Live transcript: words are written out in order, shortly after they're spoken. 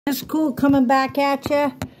That's cool, coming back at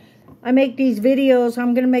you. I make these videos.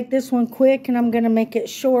 I'm going to make this one quick and I'm going to make it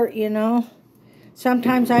short, you know.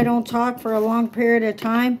 Sometimes I don't talk for a long period of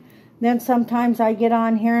time. Then sometimes I get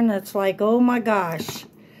on here and it's like, oh my gosh.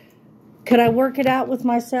 Could I work it out with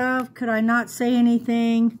myself? Could I not say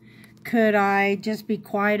anything? Could I just be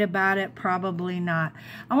quiet about it? Probably not.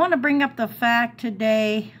 I want to bring up the fact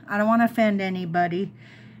today. I don't want to offend anybody.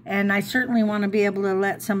 And I certainly want to be able to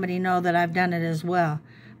let somebody know that I've done it as well.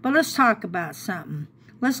 But let's talk about something.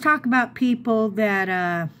 Let's talk about people that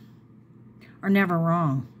are never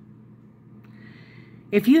wrong.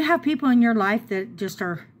 If you have people in your life that just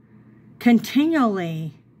are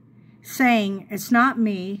continually saying, it's not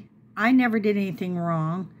me, I never did anything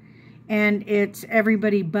wrong, and it's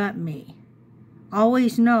everybody but me,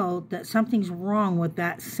 always know that something's wrong with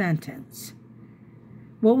that sentence.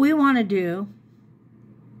 What we want to do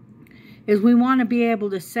is we want to be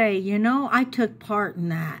able to say, you know, I took part in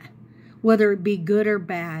that, whether it be good or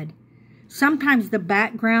bad. Sometimes the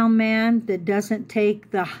background man that doesn't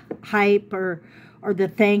take the hype or the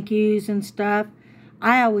thank yous and stuff,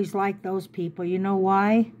 I always like those people. You know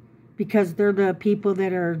why? Because they're the people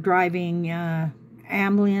that are driving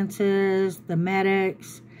ambulances, the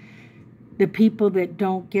medics, the people that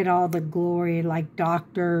don't get all the glory, like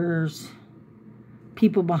doctors,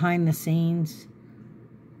 people behind the scenes.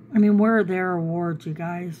 I mean, where are their awards, you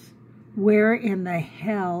guys? Where in the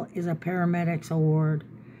hell is a paramedics award?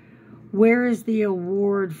 Where is the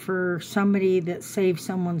award for somebody that saved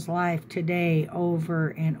someone's life today over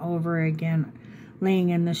and over again, laying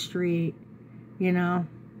in the street? You know,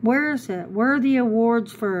 where is it? Where are the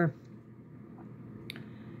awards for,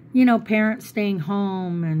 you know, parents staying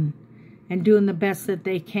home and doing the best that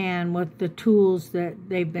they can with the tools that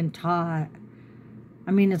they've been taught?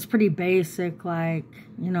 I mean, it's pretty basic, like,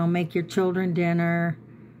 you know, make your children dinner,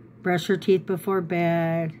 brush your teeth before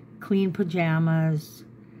bed, clean pajamas,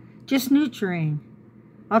 just nurturing.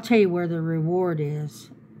 I'll tell you where the reward is.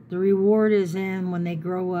 The reward is in when they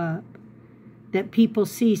grow up, that people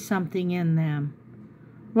see something in them.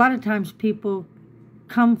 A lot of times people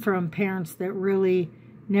come from parents that really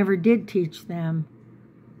never did teach them.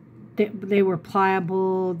 They were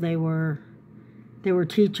pliable, they were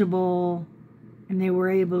teachable, and they were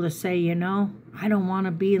able to say, you know, I don't want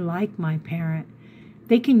to be like my parent.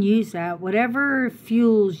 They can use that. Whatever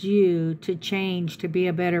fuels you to change, to be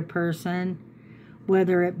a better person,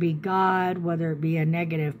 whether it be God, whether it be a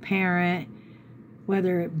negative parent,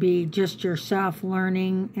 whether it be just yourself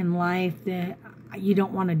learning in life that you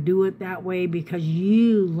don't want to do it that way because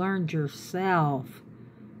you learned yourself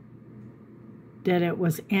that it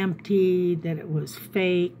was empty, that it was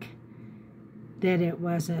fake, that it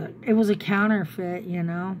was a counterfeit, you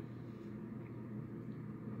know.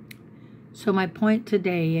 So my point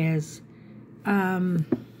today is coming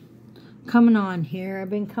on here. I've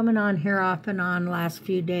been coming on here off and on last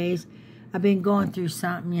few days. I've been going through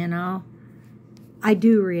something, you know. I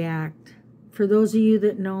do react. For those of you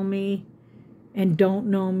that know me and don't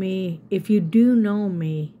know me, if you do know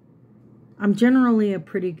me, I'm generally a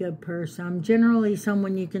pretty good person. I'm generally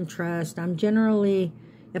someone you can trust. I'm generally,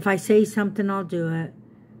 if I say something, I'll do it.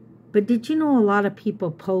 But did you know a lot of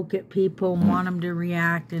people poke at people and want them to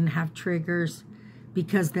react and have triggers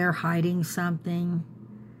because they're hiding something,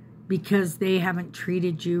 because they haven't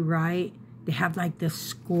treated you right? They have like this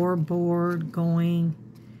scoreboard going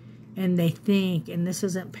and they think, and this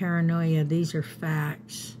isn't paranoia, these are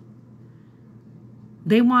facts.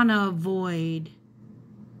 They want to avoid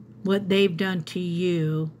what they've done to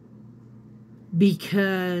you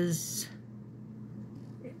because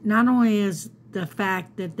not only is the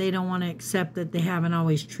fact that they don't want to accept that they haven't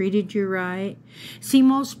always treated you right. See,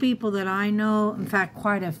 most people that I know, in fact,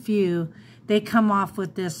 quite a few, they come off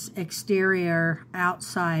with this exterior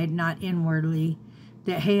outside, not inwardly,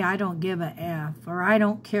 that, hey, I don't give a F, or I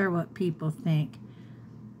don't care what people think.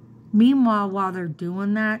 Meanwhile, while they're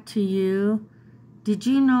doing that to you, did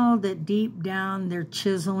you know that deep down they're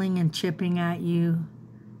chiseling and chipping at you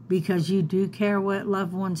because you do care what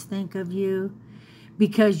loved ones think of you?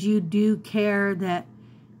 Because you do care that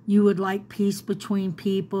you would like peace between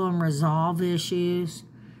people and resolve issues.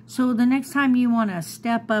 So the next time you want to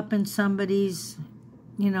step up in somebody's,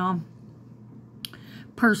 you know,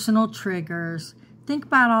 personal triggers, think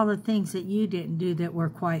about all the things that you didn't do that were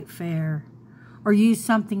quite fair. Or use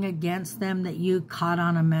something against them that you caught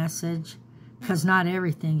on a message. Because not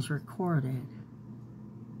everything's recorded.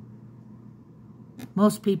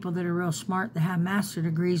 Most people that are real smart that have master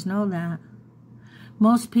degrees know that.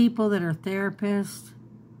 Most people that are therapists,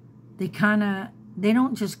 they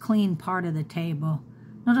don't just clean part of the table.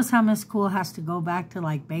 Notice how Miss Cool has to go back to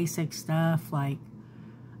like basic stuff like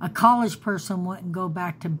A college person wouldn't go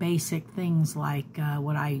back to basic things like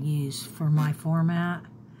what I use for my format.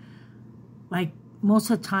 Like, most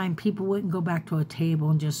of the time, people wouldn't go back to a table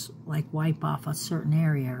and just, like, wipe off a certain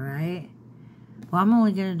area, right? Well, I'm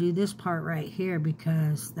only going to do this part right here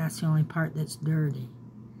because that's the only part that's dirty.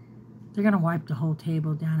 They're going to wipe the whole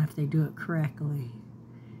table down if they do it correctly.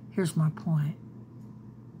 Here's my point.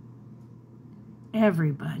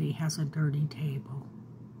 Everybody has a dirty table.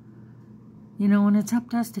 You know, and it's up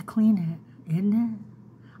to us to clean it, isn't it?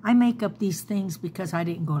 I make up these things because I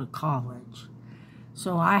didn't go to college.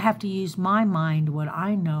 So I have to use my mind, what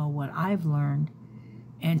I know, what I've learned,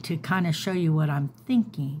 and to kind of show you what I'm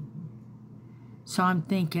thinking. So I'm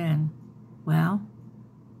thinking, well,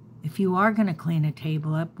 if you are going to clean a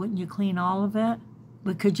table up, wouldn't you clean all of it?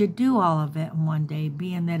 But could you do all of it in one day,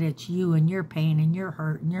 being that it's you and your pain and your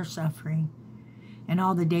hurt and your suffering and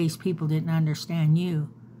all the days people didn't understand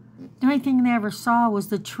you? The only thing they ever saw was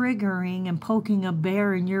the triggering and poking a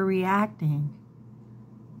bear and you're reacting.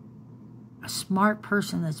 A smart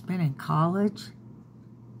person that's been in college,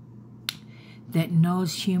 that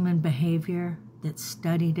knows human behavior, that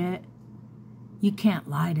studied it, you can't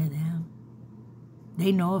lie to them.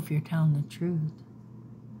 They know if you're telling the truth.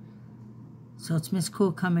 So it's Miss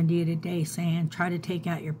Cool coming to you today saying, try to take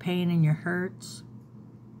out your pain and your hurts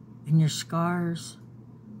and your scars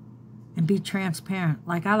and be transparent.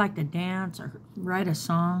 Like, I like to dance or write a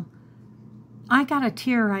song. I got a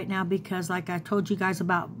tear right now because, like I told you guys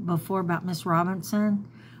about before about Miss Robinson,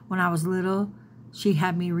 when I was little, she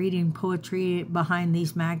had me reading poetry behind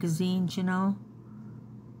these magazines, you know,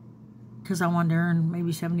 because I wanted to earn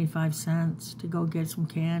maybe 75 cents to go get some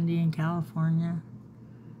candy in California.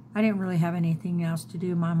 I didn't really have anything else to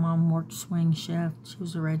do. My mom worked swing shift. She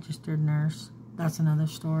was a registered nurse. That's another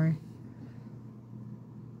story.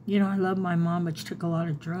 You know, I love my mom, but she took a lot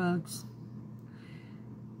of drugs.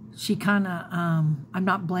 She kind of, I'm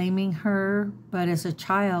not blaming her, but as a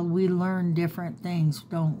child, we learn different things,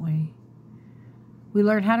 don't we? We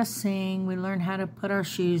learn how to sing. We learn how to put our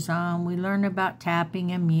shoes on. We learn about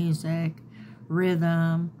tapping and music,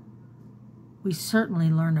 rhythm. We certainly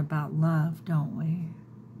learn about love, don't we?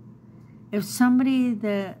 If somebody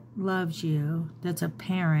that loves you, that's a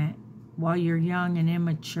parent, while you're young and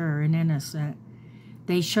immature and innocent,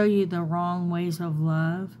 they show you the wrong ways of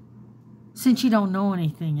love, since you don't know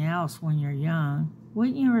anything else when you're young,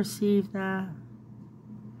 wouldn't you receive that?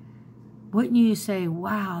 Wouldn't you say,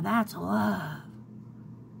 wow, that's love?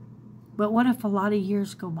 But what if a lot of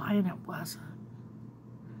years go by and it wasn't?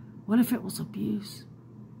 What if it was abuse?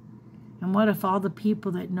 And what if all the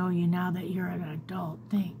people that know you now that you're an adult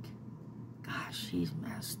think, gosh, she's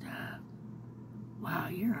messed up. Wow,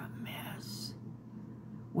 you're a mess.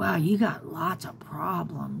 Wow, you got lots of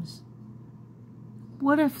problems.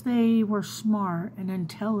 What if they were smart and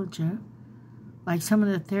intelligent, like some of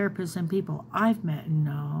the therapists and people I've met and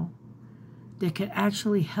know, that could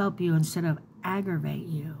actually help you instead of aggravate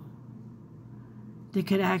you? That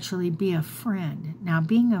could actually be a friend. Now,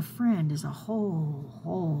 being a friend is a whole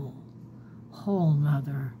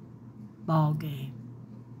nother ball game.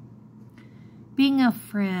 Being a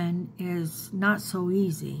friend is not so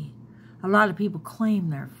easy. A lot of people claim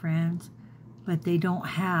they're friends, but they don't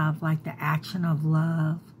have like the action of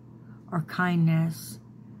love or kindness.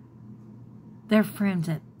 They're friends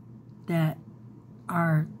that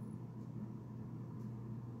are,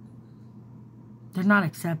 they're not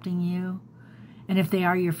accepting you. And if they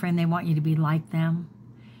are your friend, they want you to be like them.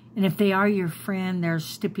 And if they are your friend, there's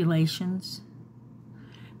stipulations.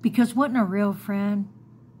 Because wouldn't a real friend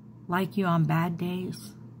like you on bad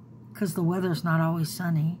days? Because the weather's not always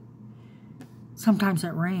sunny. Sometimes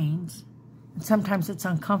it rains. And sometimes it's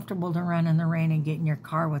uncomfortable to run in the rain and get in your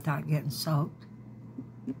car without getting soaked.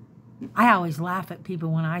 I always laugh at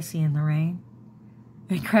people when I see in the rain.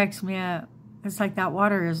 It cracks me up. It's like that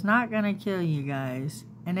water is not going to kill you guys.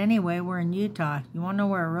 And anyway, we're in Utah. You want to know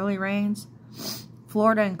where it really rains?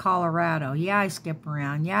 Florida and Colorado. Yeah, I skip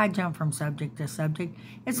around. Yeah, I jump from subject to subject.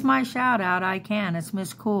 It's my shout out. I can. It's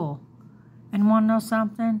Miss Cool. And want to know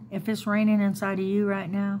something? If it's raining inside of you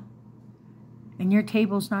right now, and your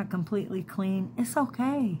table's not completely clean, it's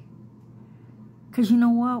okay. Because you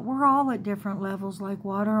know what? We're all at different levels like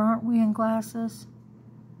water, aren't we, in glasses?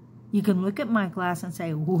 You can look at my glass and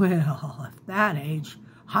say, well, at that age,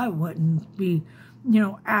 I wouldn't be,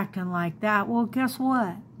 acting like that. Well, guess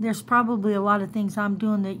what? There's probably a lot of things I'm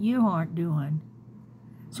doing that you aren't doing.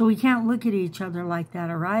 So we can't look at each other like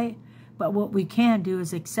that, all right? But what we can do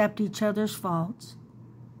is accept each other's faults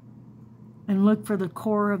and look for the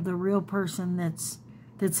core of the real person that's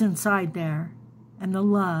inside there, and the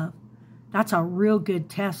love. That's a real good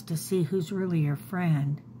test to see who's really your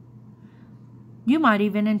friend. You might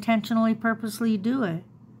even intentionally, purposely do it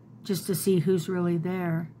just to see who's really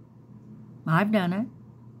there. I've done it.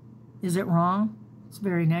 Is it wrong? It's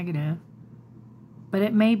very negative. But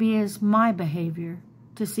it maybe is my behavior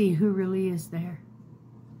to see who really is there.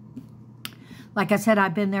 Like I said,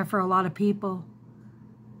 I've been there for a lot of people.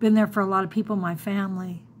 Been there for a lot of people in my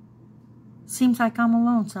family. Seems like I'm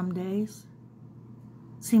alone some days.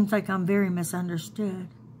 Seems like I'm very misunderstood.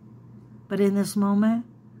 But in this moment,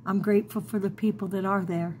 I'm grateful for the people that are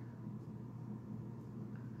there.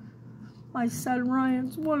 My son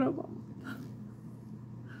Ryan's one of them.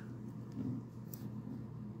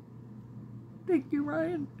 Thank you,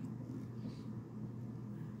 Ryan.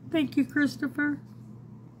 Thank you, Christopher.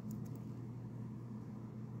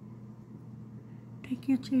 Thank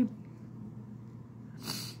you, Jamie.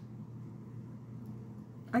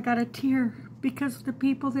 I got a tear because the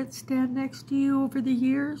people that stand next to you over the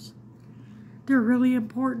years, they're really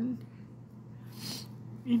important.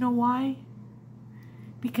 You know why?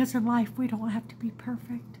 Because in life, we don't have to be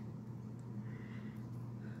perfect.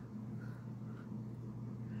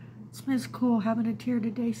 It's cool having a tear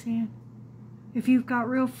today, Sam. If you've got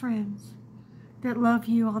real friends that love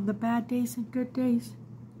you on the bad days and good days,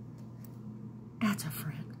 that's a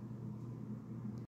friend.